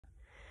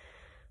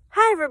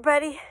Hi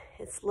everybody,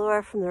 it's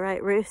Laura from The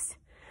Right Roost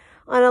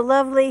on a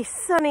lovely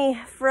sunny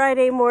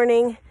Friday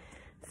morning,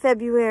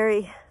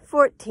 February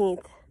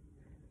 14th.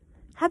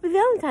 Happy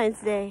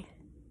Valentine's Day.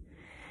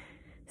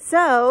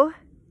 So,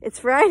 it's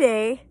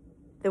Friday,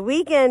 the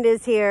weekend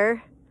is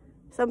here.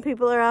 Some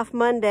people are off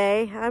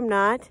Monday, I'm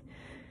not.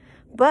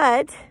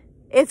 But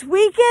it's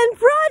weekend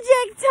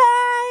project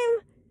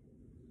time!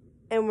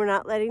 And we're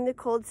not letting the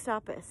cold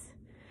stop us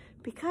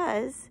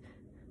because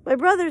my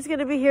brother's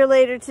gonna be here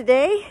later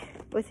today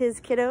with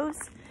his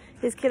kiddos.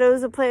 His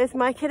kiddos will play with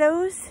my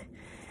kiddos.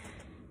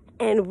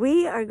 And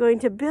we are going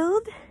to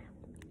build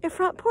a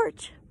front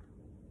porch.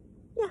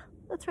 Yeah,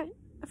 that's right,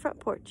 a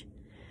front porch.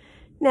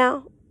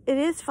 Now, it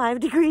is 5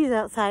 degrees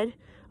outside.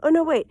 Oh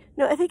no, wait,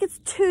 no, I think it's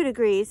 2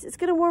 degrees. It's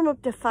gonna warm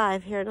up to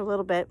 5 here in a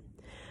little bit.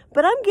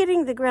 But I'm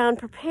getting the ground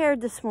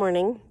prepared this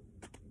morning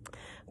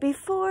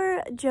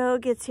before Joe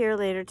gets here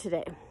later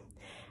today.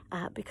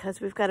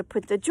 Because we've got to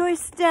put the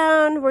joists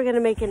down. We're going to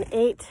make an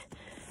 8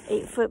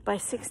 foot by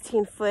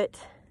 16 foot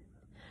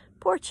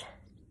porch.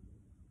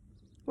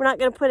 We're not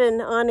going to put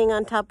an awning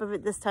on top of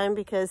it this time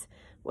because,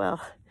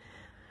 well,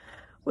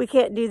 we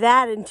can't do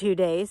that in 2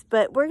 days.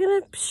 But we're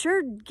going to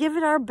sure give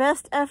it our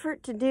best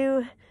effort to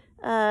do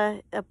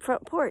a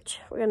front porch.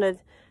 We're going to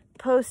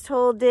post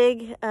hole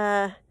dig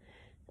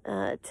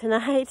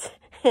tonight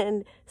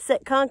and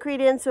set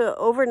concrete in so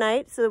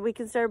overnight so that we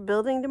can start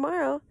building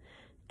tomorrow.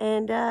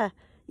 And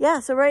yeah,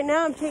 so right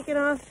now I'm taking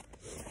off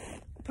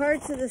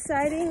parts of the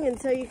siding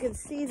and so you can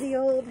see the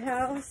old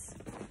house,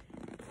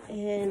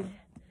 and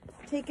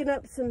taking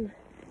up some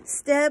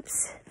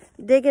steps,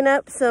 digging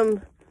up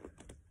some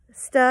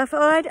stuff.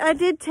 Oh, I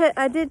did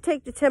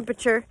take the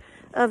temperature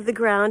of the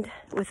ground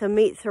with a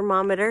meat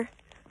thermometer.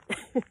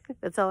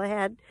 That's all I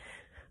had.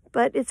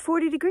 But it's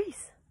 40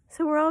 degrees,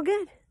 so we're all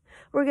good.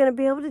 We're going to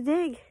be able to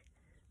dig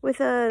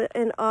with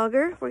an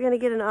auger. We're going to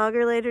get an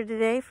auger later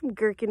today from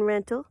Gherkin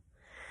Rental.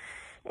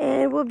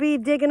 And we'll be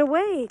digging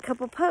away a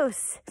couple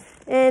posts.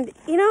 And,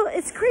 you know,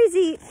 it's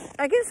crazy.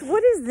 I guess,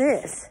 what is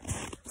this?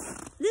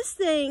 This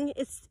thing,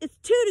 it's 2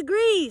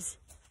 degrees.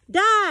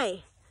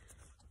 Die.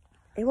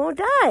 It won't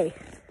die.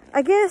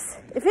 I guess,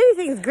 if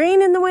anything's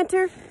green in the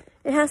winter,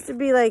 it has to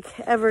be,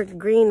 like,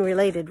 evergreen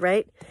related,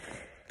 right?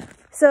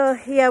 So,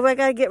 yeah, we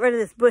got to get rid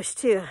of this bush,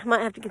 too. I might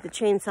have to get the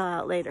chainsaw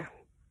out later.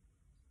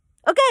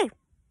 Okay.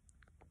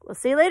 We'll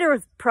see you later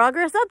with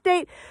progress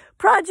update.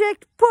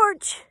 Project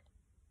Porch.